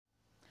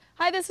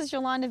Hi, this is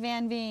Yolanda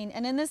Vanveen,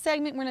 and in this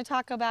segment we're going to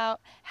talk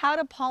about how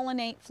to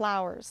pollinate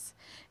flowers.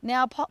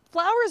 Now,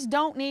 flowers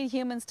don't need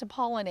humans to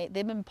pollinate.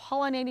 They've been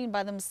pollinating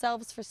by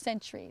themselves for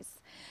centuries.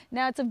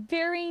 Now, it's a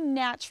very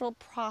natural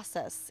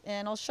process,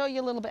 and I'll show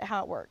you a little bit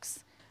how it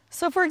works.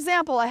 So for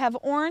example, I have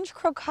orange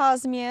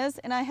crocosmias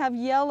and I have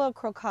yellow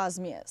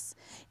crocosmias.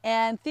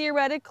 And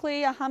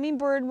theoretically, a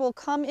hummingbird will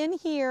come in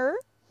here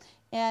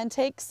and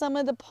take some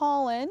of the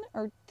pollen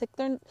or stick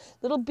their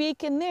little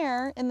beak in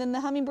there, and then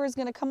the hummingbird is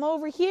going to come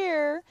over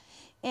here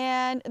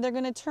and they're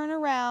going to turn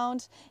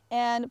around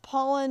and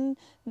pollen,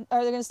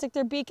 or they're going to stick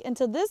their beak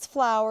into this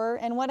flower,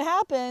 and what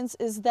happens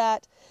is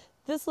that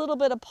this little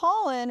bit of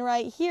pollen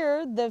right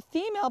here, the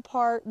female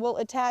part will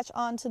attach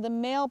onto the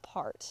male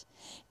part,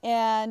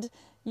 and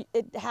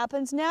it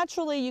happens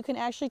naturally. You can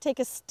actually take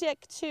a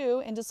stick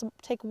too and just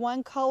take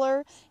one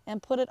color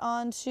and put it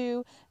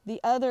onto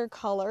the other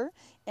color,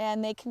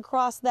 and they can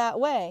cross that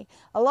way.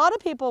 A lot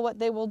of people, what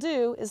they will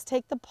do is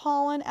take the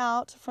pollen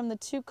out from the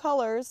two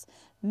colors,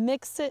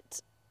 mix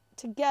it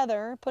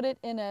together, put it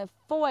in a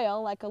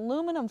foil, like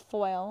aluminum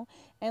foil,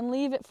 and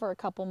leave it for a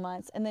couple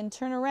months, and then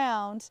turn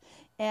around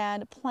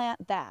and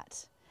plant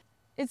that.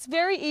 It's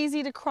very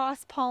easy to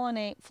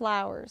cross-pollinate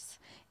flowers,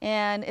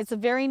 and it's a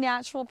very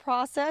natural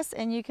process,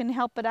 and you can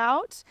help it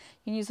out.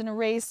 You can use an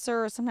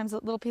eraser or sometimes a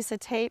little piece of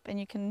tape, and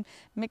you can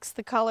mix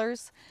the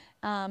colors,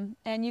 and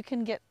you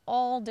can get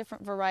all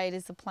different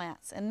varieties of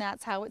plants, and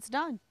that's how it's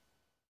done.